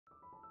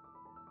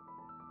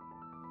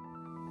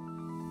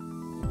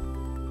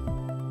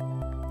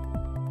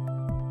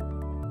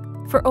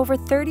For over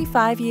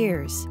 35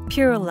 years,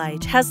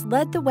 Purolite has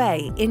led the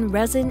way in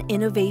resin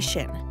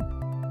innovation.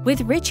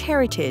 With rich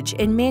heritage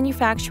in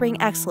manufacturing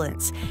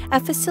excellence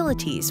at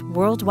facilities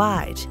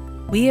worldwide,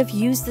 we have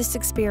used this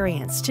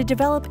experience to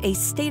develop a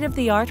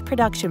state-of-the-art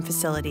production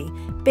facility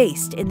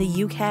based in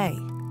the UK.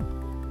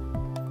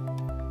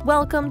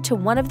 Welcome to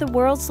one of the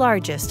world's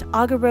largest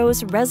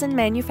agarose resin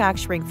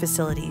manufacturing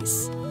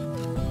facilities.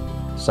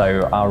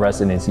 So our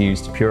resin is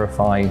used to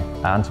purify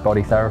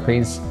antibody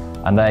therapies,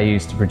 and they're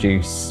used to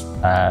produce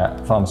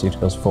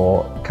pharmaceuticals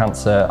for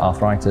cancer,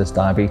 arthritis,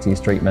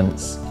 diabetes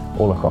treatments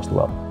all across the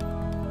world.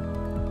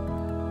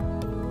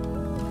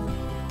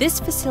 This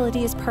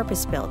facility is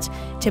purpose-built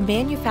to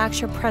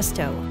manufacture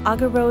Presto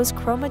agarose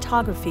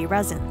chromatography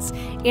resins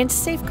and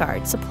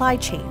safeguard supply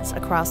chains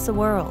across the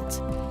world.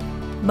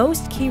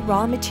 Most key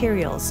raw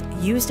materials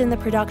used in the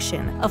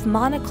production of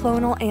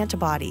monoclonal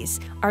antibodies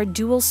are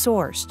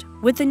dual-sourced,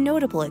 with the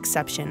notable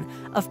exception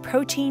of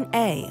Protein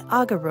A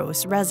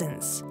agarose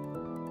resins.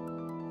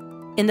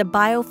 In the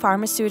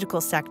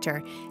biopharmaceutical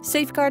sector,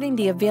 safeguarding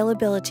the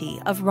availability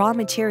of raw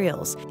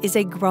materials is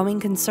a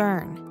growing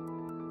concern.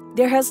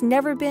 There has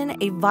never been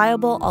a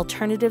viable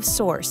alternative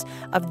source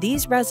of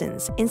these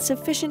resins in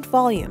sufficient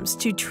volumes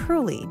to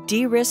truly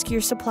de-risk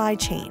your supply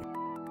chain.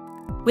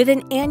 With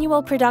an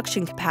annual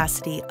production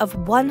capacity of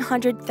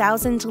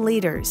 100,000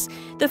 liters,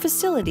 the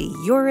facility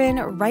you're in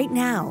right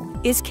now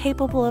is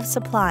capable of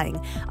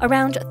supplying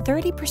around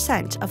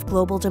 30% of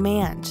global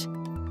demand.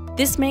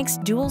 This makes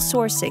dual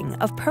sourcing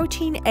of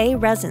Protein A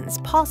resins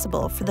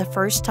possible for the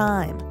first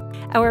time.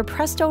 Our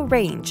Presto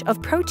range of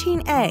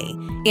Protein A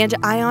and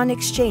ion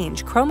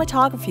exchange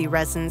chromatography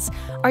resins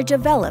are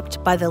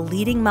developed by the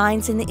leading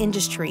minds in the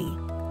industry.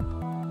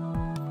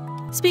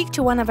 Speak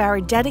to one of our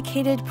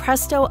dedicated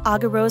Presto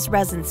agarose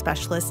resin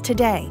specialists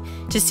today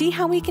to see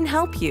how we can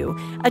help you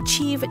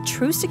achieve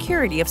true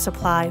security of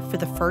supply for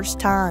the first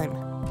time.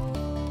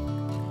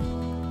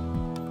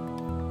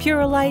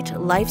 Purolite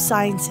Life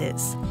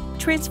Sciences,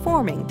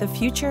 transforming the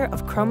future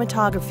of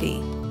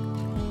chromatography.